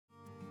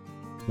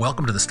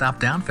Welcome to the Stop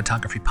Down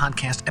Photography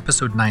Podcast,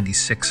 episode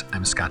 96.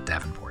 I'm Scott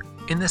Davenport.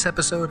 In this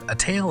episode, a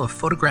tale of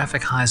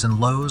photographic highs and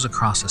lows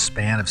across a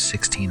span of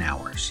 16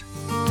 hours.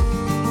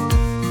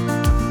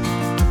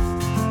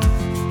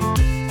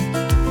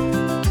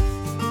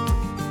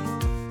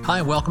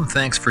 Hi, welcome.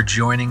 Thanks for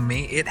joining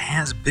me. It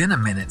has been a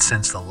minute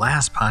since the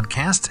last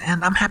podcast,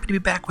 and I'm happy to be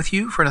back with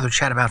you for another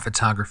chat about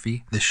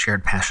photography, this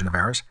shared passion of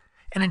ours.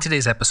 And in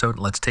today's episode,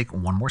 let's take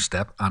one more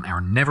step on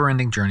our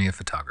never-ending journey of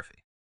photography.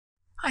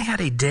 I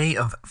had a day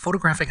of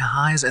photographic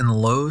highs and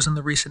lows in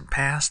the recent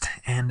past,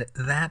 and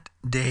that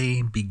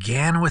day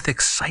began with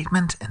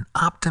excitement and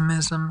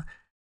optimism,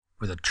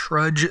 with a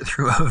trudge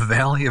through a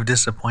valley of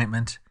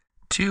disappointment,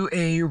 to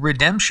a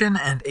redemption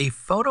and a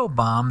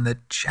photobomb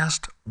that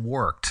just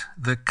worked.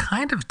 The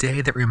kind of day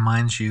that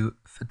reminds you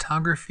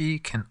photography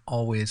can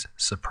always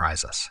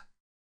surprise us.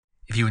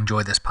 If you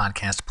enjoy this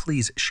podcast,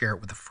 please share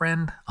it with a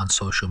friend, on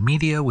social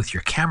media, with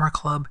your camera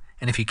club,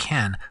 and if you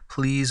can,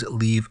 please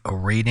leave a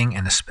rating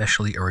and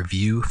especially a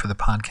review for the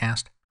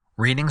podcast.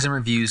 Ratings and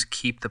reviews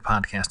keep the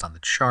podcast on the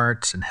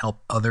charts and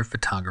help other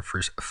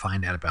photographers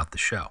find out about the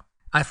show.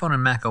 iPhone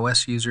and Mac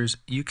OS users,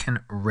 you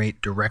can rate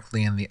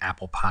directly in the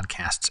Apple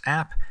Podcasts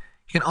app.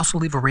 You can also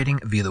leave a rating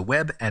via the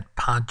web at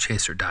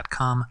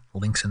podchaser.com,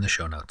 links in the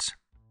show notes.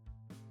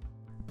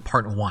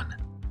 Part 1.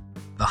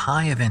 The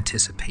High of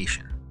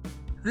Anticipation.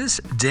 This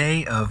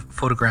day of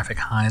photographic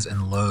highs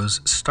and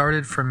lows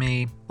started for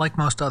me, like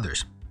most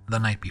others, the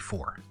night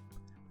before.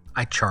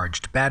 I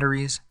charged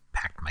batteries,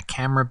 packed my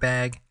camera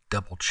bag,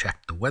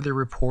 double-checked the weather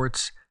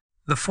reports.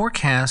 The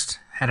forecast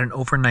had an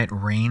overnight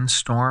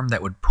rainstorm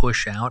that would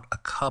push out a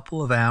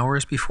couple of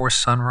hours before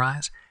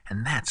sunrise,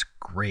 and that's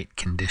great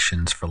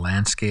conditions for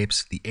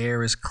landscapes. The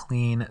air is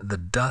clean, the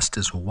dust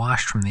is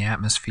washed from the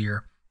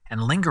atmosphere,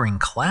 and lingering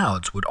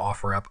clouds would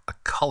offer up a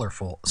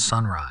colorful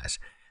sunrise.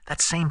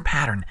 That same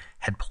pattern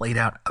had played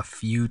out a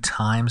few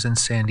times in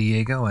San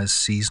Diego as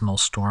seasonal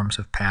storms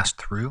have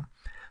passed through,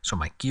 so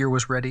my gear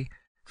was ready,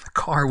 the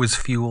car was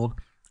fueled,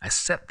 I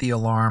set the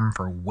alarm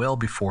for well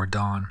before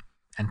dawn,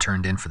 and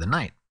turned in for the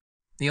night.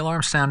 The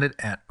alarm sounded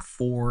at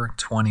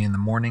 4:20 in the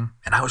morning,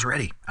 and I was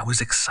ready. I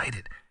was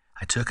excited.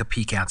 I took a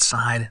peek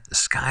outside. The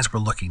skies were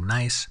looking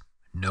nice.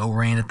 No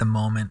rain at the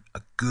moment,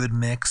 a good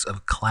mix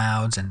of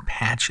clouds and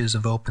patches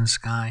of open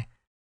sky.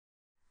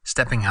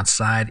 Stepping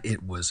outside,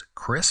 it was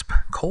crisp,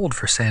 cold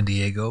for San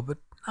Diego, but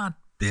not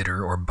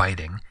bitter or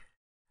biting.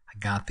 I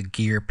got the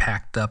gear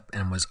packed up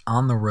and was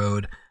on the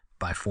road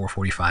by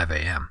 4:45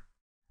 a.m.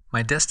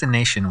 My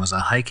destination was a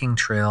hiking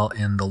trail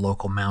in the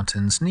local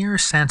mountains near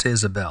Santa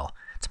Isabel.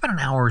 It's about an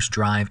hour's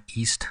drive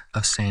east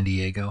of San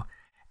Diego,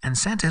 and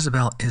Santa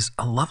Isabel is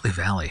a lovely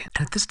valley.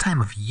 And at this time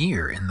of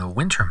year, in the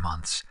winter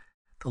months,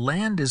 the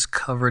land is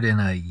covered in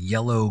a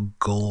yellow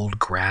gold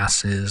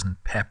grasses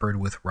and peppered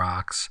with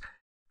rocks.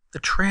 The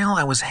trail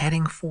I was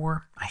heading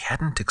for, I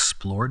hadn't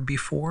explored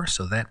before,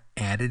 so that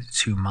added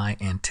to my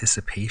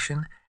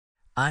anticipation.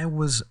 I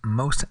was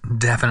most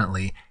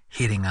definitely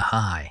hitting a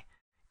high.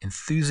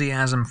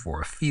 Enthusiasm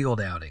for a field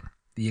outing,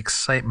 the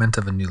excitement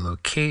of a new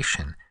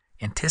location,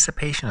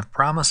 anticipation of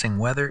promising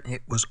weather,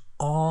 it was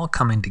all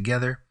coming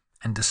together,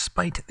 and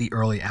despite the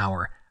early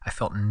hour, I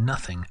felt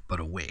nothing but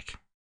awake.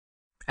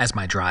 As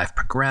my drive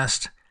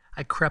progressed,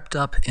 I crept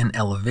up in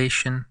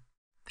elevation.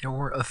 There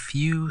were a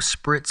few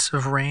spritz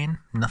of rain,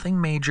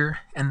 nothing major,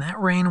 and that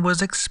rain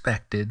was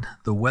expected.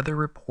 The weather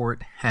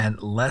report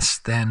had less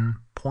than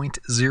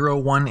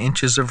 0.01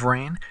 inches of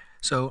rain,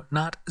 so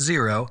not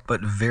zero,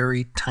 but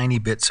very tiny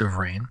bits of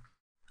rain.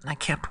 And I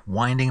kept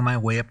winding my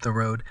way up the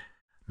road,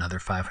 another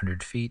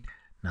 500 feet,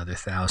 another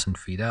 1,000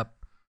 feet up,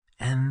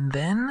 and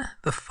then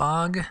the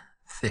fog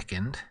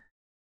thickened,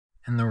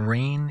 and the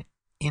rain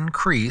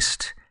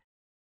increased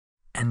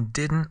and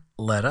didn't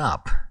let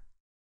up.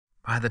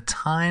 By the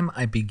time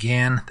I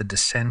began the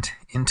descent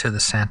into the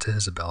Santa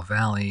Isabel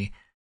Valley,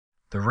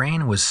 the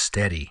rain was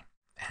steady,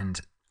 and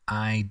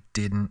I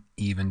didn't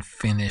even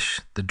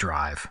finish the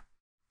drive.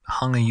 I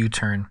hung a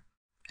U-turn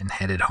and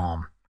headed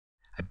home.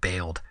 I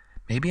bailed.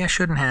 Maybe I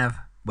shouldn't have,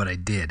 but I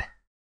did.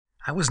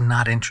 I was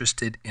not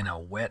interested in a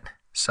wet,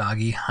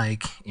 soggy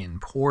hike in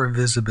poor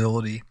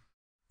visibility,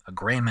 a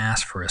gray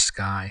mass for a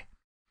sky.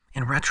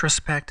 In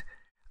retrospect,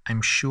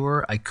 I'm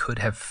sure I could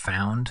have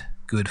found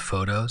good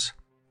photos,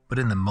 but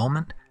in the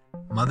moment,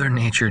 Mother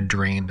Nature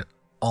drained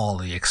all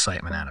the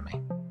excitement out of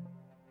me.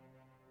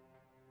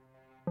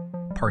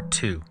 Part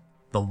 2.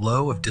 The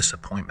Low of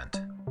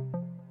Disappointment.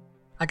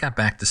 I got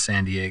back to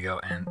San Diego,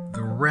 and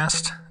the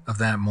rest of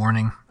that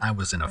morning, I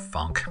was in a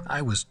funk.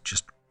 I was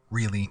just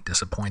really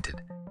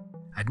disappointed.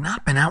 I'd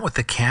not been out with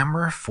the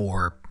camera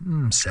for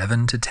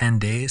 7 to 10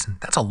 days, and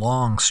that's a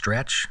long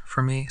stretch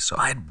for me, so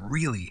I'd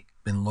really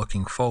been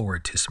looking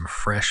forward to some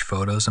fresh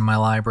photos in my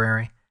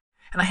library.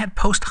 And I had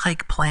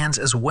post-hike plans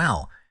as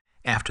well.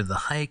 After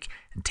the hike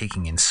and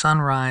taking in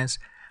sunrise,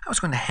 I was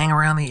going to hang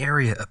around the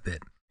area a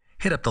bit,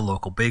 hit up the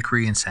local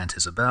bakery in Santa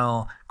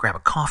Isabel, grab a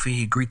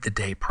coffee, greet the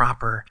day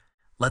proper,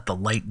 let the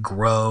light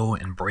grow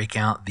and break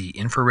out the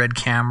infrared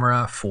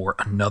camera for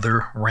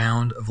another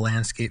round of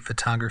landscape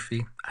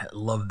photography. I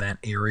love that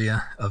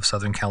area of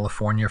Southern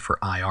California for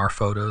IR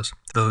photos.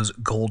 Those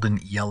golden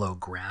yellow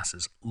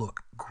grasses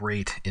look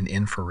great in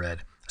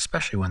infrared,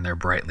 especially when they're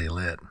brightly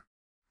lit.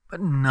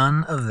 But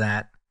none of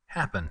that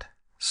happened,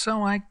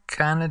 so I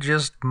kind of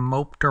just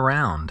moped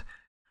around.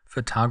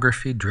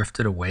 Photography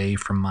drifted away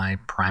from my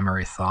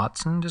primary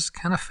thoughts and just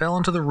kind of fell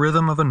into the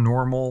rhythm of a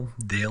normal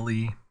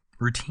daily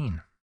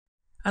routine.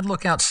 I'd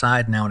look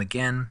outside now and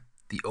again.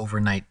 The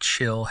overnight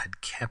chill had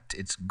kept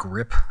its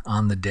grip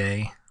on the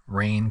day.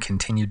 Rain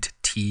continued to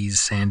tease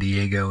San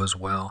Diego as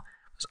well.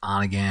 It was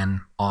on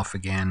again, off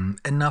again,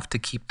 enough to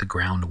keep the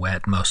ground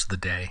wet most of the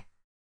day.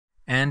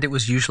 And it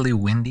was usually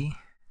windy,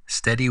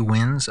 steady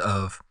winds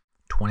of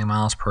 20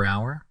 miles per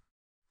hour.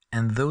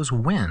 And those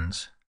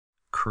winds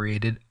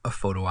created a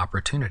photo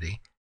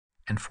opportunity,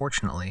 and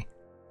fortunately,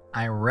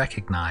 I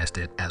recognized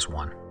it as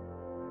one.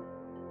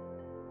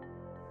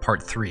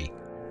 Part 3.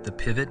 The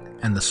Pivot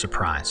and the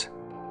Surprise.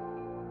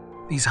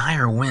 These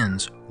higher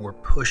winds were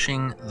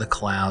pushing the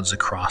clouds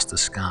across the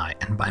sky,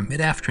 and by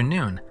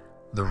mid-afternoon,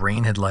 the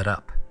rain had let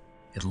up.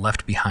 It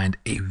left behind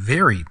a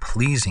very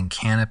pleasing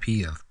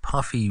canopy of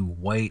puffy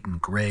white and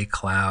gray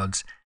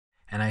clouds,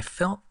 and I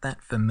felt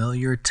that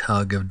familiar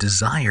tug of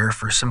desire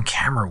for some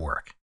camera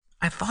work.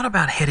 I thought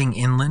about heading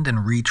inland and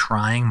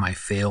retrying my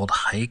failed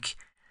hike,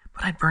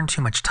 but I'd burn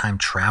too much time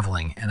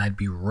traveling and I'd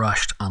be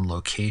rushed on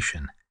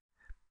location.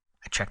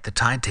 I checked the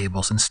tide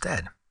tables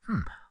instead.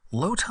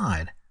 Low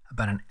tide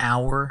about an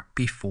hour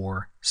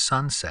before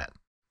sunset.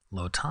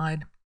 Low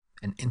tide,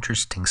 an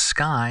interesting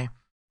sky.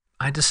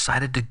 I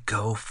decided to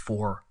go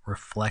for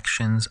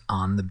reflections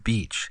on the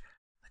beach.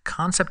 The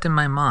concept in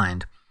my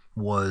mind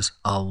was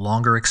a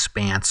longer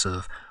expanse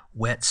of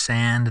wet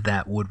sand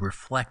that would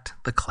reflect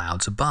the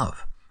clouds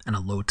above. And a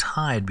low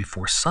tide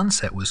before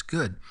sunset was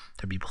good.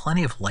 There'd be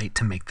plenty of light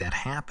to make that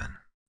happen.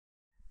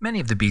 Many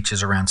of the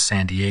beaches around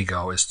San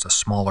Diego is a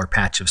smaller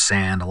patch of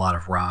sand, a lot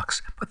of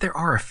rocks, but there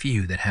are a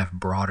few that have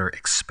broader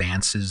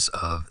expanses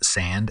of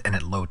sand, and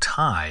at low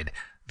tide,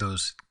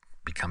 those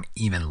become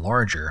even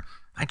larger.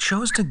 I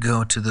chose to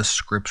go to the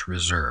Scripps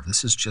Reserve.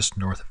 This is just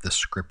north of the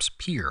Scripps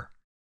Pier.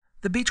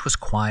 The beach was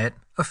quiet,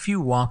 a few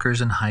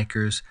walkers and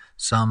hikers,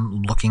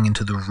 some looking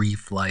into the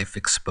reef life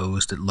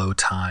exposed at low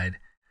tide.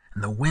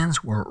 And the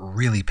winds were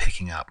really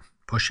picking up,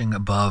 pushing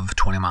above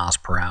 20 miles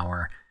per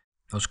hour.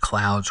 Those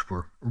clouds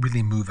were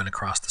really moving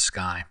across the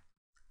sky.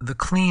 The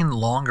clean,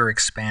 longer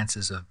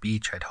expanses of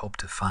beach I'd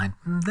hoped to find,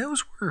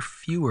 those were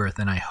fewer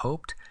than I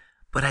hoped,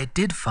 but I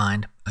did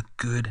find a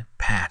good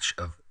patch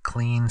of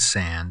clean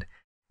sand,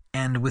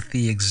 and with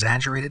the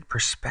exaggerated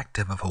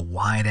perspective of a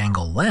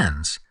wide-angle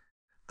lens,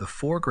 the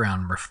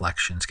foreground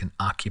reflections can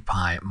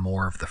occupy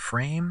more of the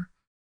frame.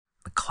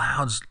 The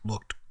clouds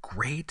looked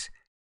great,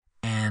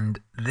 and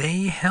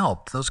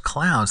those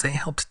clouds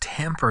helped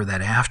temper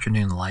that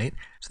afternoon light,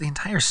 so the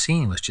entire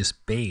scene was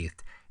just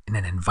bathed in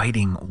an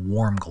inviting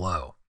warm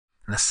glow.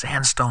 And the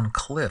sandstone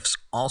cliffs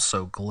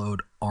also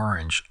glowed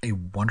orange, a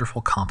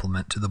wonderful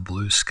complement to the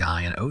blue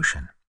sky and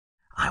ocean.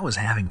 I was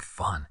having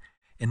fun.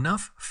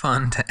 Enough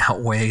fun to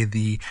outweigh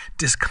the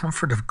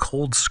discomfort of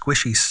cold,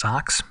 squishy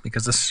socks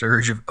because the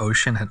surge of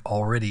ocean had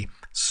already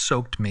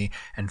soaked me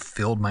and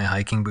filled my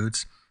hiking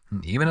boots.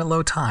 And even at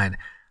low tide,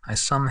 I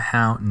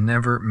somehow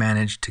never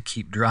managed to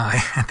keep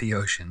dry at the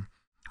ocean.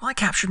 Well, I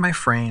captured my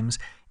frames.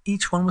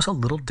 Each one was a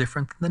little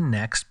different than the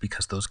next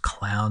because those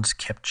clouds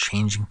kept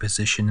changing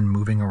position and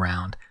moving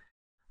around.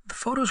 The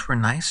photos were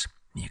nice,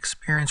 the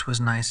experience was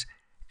nice,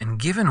 and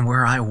given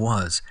where I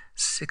was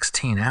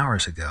 16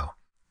 hours ago,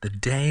 the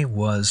day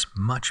was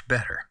much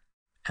better.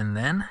 And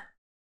then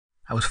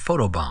I was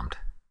photobombed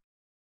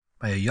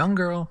by a young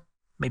girl,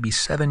 maybe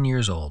 7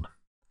 years old.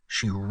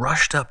 She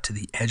rushed up to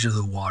the edge of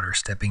the water,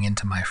 stepping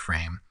into my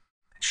frame.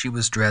 She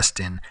was dressed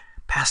in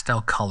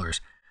pastel colors,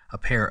 a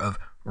pair of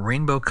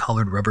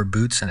rainbow-colored rubber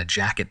boots and a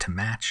jacket to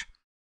match.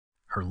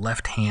 Her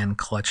left hand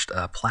clutched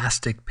a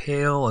plastic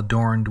pail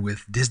adorned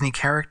with Disney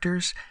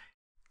characters,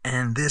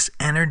 and this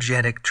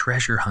energetic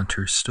treasure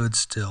hunter stood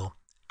still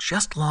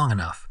just long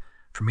enough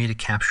for me to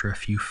capture a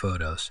few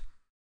photos.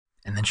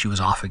 And then she was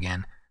off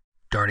again,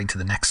 darting to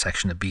the next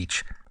section of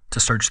beach to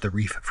search the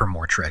reef for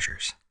more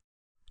treasures.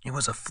 It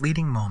was a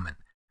fleeting moment,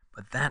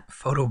 but that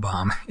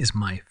photobomb is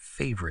my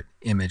favorite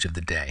image of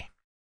the day.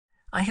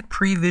 I had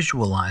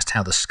pre-visualized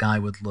how the sky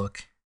would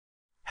look,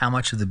 how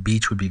much of the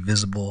beach would be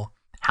visible,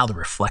 how the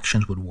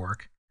reflections would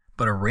work,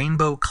 but a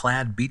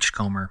rainbow-clad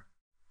beachcomber,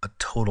 a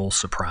total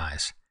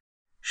surprise.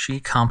 She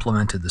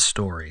complemented the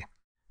story.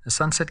 The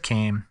sunset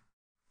came,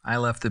 I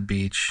left the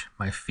beach,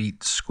 my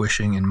feet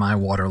squishing in my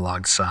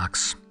waterlogged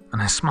socks,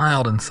 and I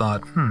smiled and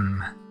thought,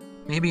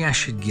 maybe I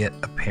should get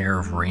a pair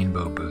of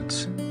rainbow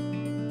boots.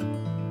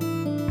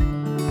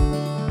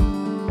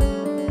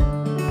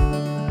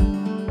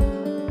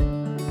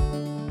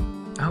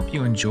 I hope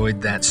you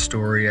enjoyed that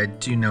story. I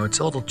do know it's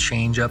a little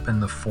change up in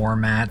the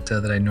format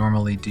that I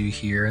normally do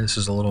here. This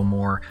is a little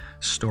more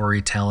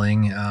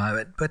storytelling,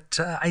 but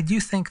I do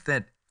think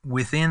that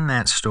within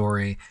that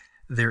story,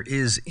 there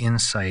is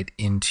insight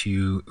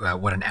into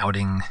what an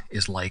outing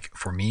is like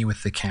for me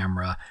with the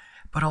camera,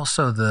 but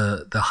also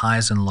the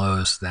highs and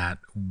lows that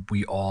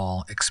we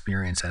all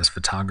experience as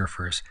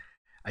photographers.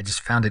 I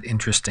just found it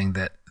interesting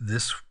that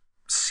this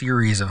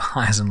series of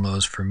highs and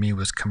lows for me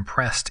was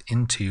compressed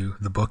into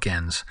the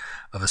bookends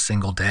of a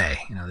single day.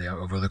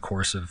 Over the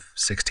course of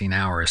 16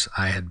 hours,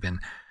 I had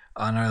been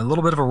on a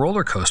little bit of a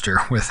roller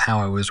coaster with how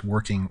I was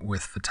working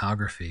with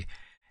photography.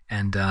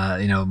 And,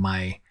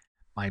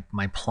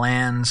 my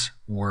plans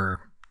were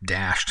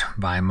dashed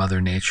by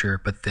Mother Nature,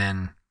 but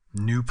then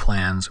new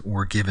plans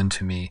were given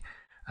to me,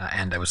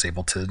 and I was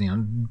able to,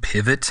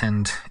 pivot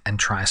and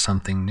try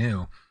something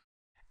new.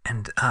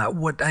 And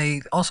what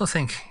I also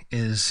think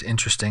is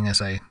interesting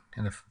as I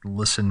kind of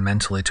listen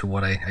mentally to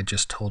what I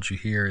just told you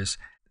here is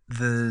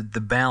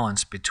the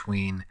balance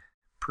between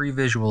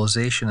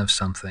pre-visualization of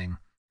something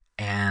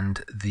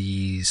and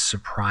the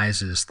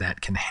surprises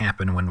that can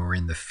happen when we're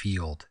in the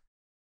field.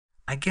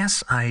 I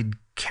guess I'd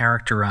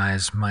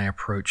characterize my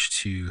approach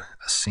to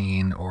a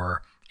scene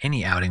or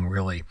any outing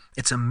really.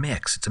 It's a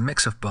mix. It's a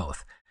mix of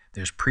both.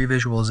 There's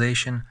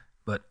pre-visualization,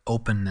 but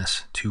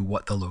openness to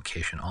what the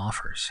location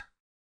offers.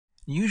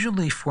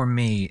 Usually for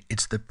me,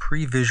 it's the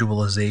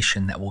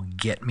pre-visualization that will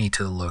get me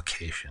to the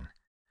location.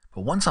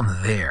 But once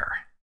I'm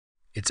there,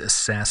 it's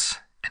assess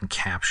and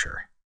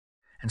capture.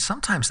 And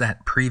sometimes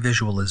that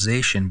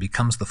pre-visualization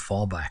becomes the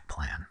fallback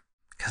plan.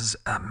 Because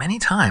many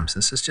times,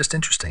 this is just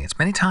interesting, it's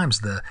many times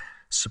the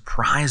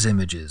surprise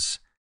images,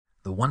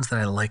 the ones that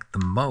I like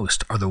the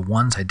most, are the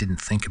ones I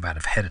didn't think about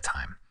ahead of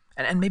time.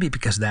 And maybe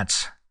because they're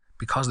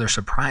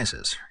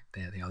surprises.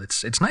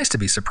 It's nice to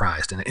be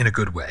surprised in a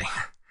good way.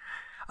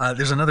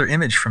 There's another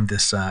image from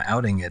this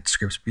outing at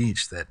Scripps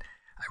Beach that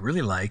I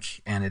really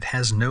like, and it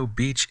has no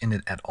beach in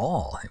it at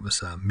all. It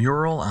was a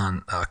mural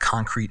on a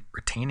concrete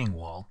retaining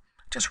wall.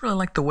 I just really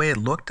liked the way it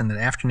looked in the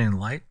afternoon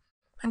light,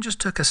 and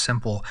just took a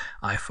simple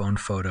iPhone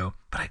photo,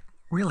 but I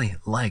really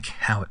like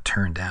how it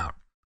turned out.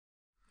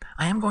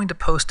 I am going to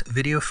post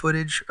video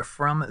footage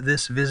from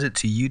this visit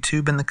to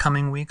YouTube in the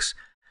coming weeks,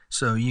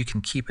 so you can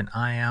keep an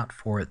eye out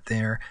for it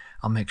there.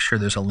 I'll make sure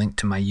there's a link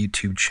to my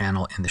YouTube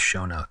channel in the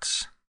show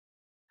notes.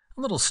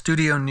 A little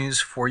studio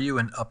news for you,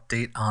 an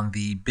update on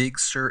the Big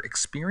Sur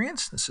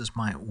experience. This is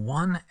my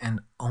one and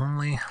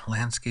only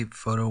landscape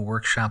photo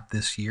workshop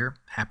this year,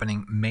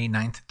 happening May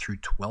 9th through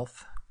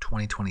 12th,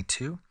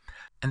 2022.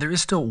 And there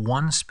is still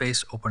one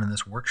space open in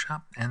this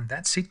workshop, and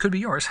that seat could be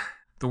yours.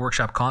 The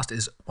workshop cost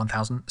is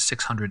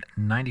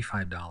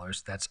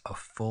 $1,695. That's a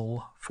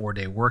full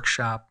 4-day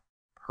workshop,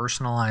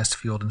 personalized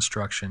field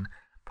instruction,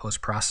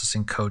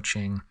 post-processing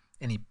coaching,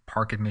 any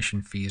park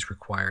admission fees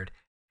required,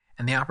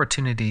 and the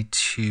opportunity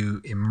to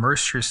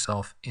immerse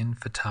yourself in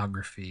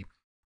photography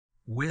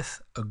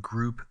with a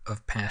group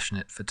of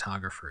passionate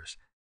photographers.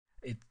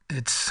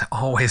 It's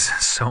always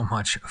so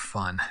much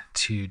fun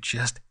to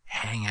just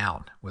hang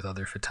out with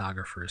other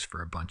photographers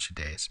for a bunch of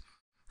days.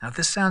 Now, if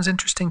this sounds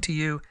interesting to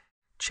you,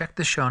 check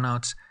the show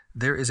notes.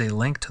 There is a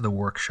link to the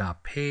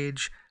workshop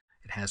page.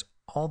 It has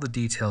all the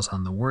details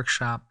on the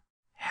workshop,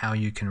 how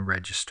you can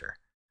register.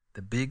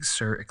 The Big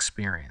Sur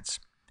experience.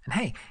 And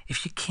hey,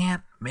 if you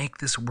can't make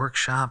this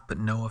workshop but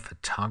know a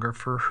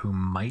photographer who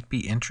might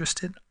be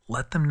interested,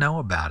 let them know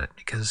about it,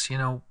 because,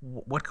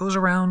 what goes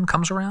around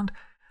comes around.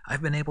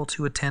 I've been able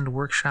to attend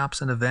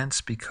workshops and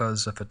events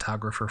because a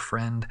photographer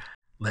friend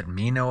let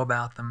me know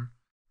about them.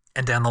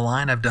 And down the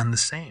line, I've done the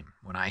same.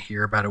 When I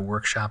hear about a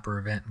workshop or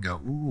event and go,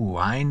 ooh,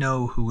 I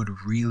know who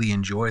would really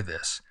enjoy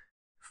this,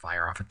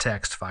 fire off a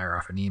text, fire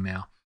off an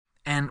email,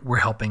 and we're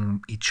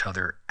helping each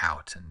other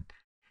out. And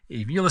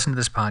if you listen to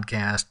this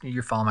podcast,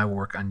 you follow my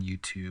work on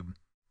YouTube,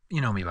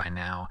 you know me by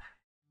now.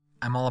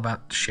 I'm all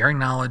about sharing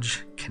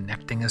knowledge,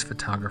 connecting as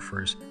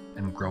photographers,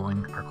 and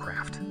growing our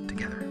craft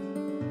together.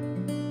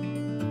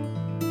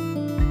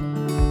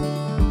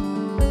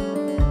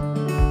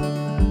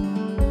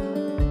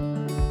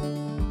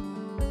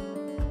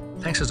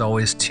 Thanks as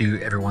always to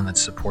everyone that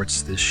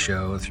supports this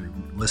show through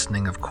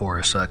listening, of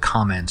course,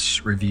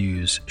 comments,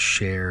 reviews,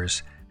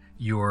 shares,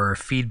 your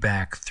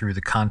feedback through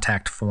the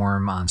contact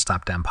form on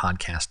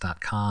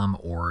stopdownpodcast.com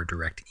or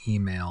direct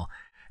email.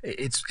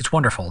 It's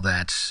wonderful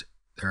that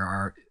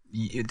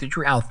that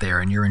you're out there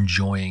and you're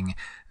enjoying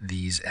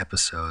these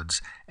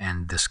episodes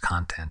and this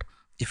content.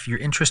 If you're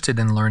interested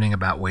in learning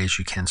about ways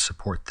you can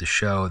support the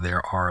show,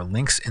 there are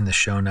links in the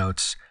show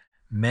notes.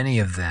 Many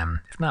of them,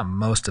 if not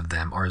most of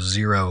them, are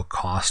zero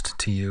cost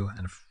to you.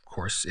 And of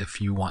course, if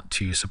you want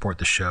to support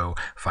the show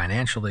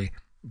financially,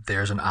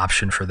 there's an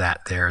option for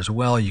that there as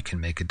well. You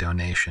can make a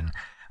donation,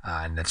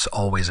 and it's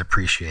always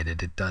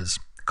appreciated. It does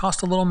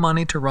cost a little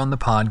money to run the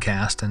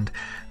podcast, and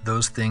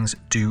those things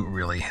do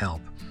really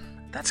help.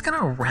 That's going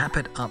to wrap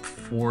it up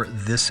for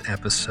this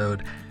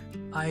episode.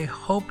 I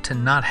hope to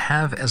not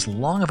have as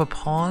long of a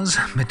pause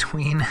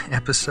between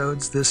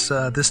episodes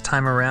this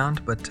time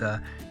around, but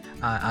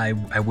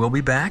I will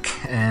be back,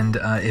 and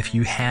if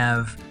you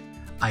have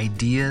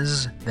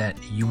ideas that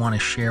you want to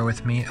share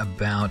with me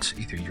about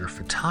either your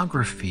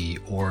photography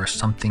or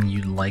something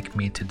you'd like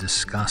me to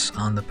discuss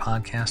on the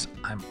podcast,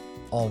 I'm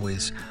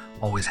always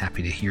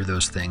happy to hear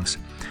those things.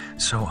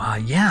 So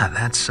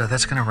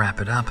that's going to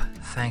wrap it up.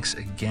 Thanks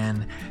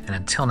again, and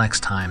until next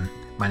time,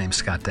 my name's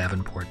Scott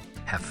Davenport.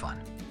 Have fun.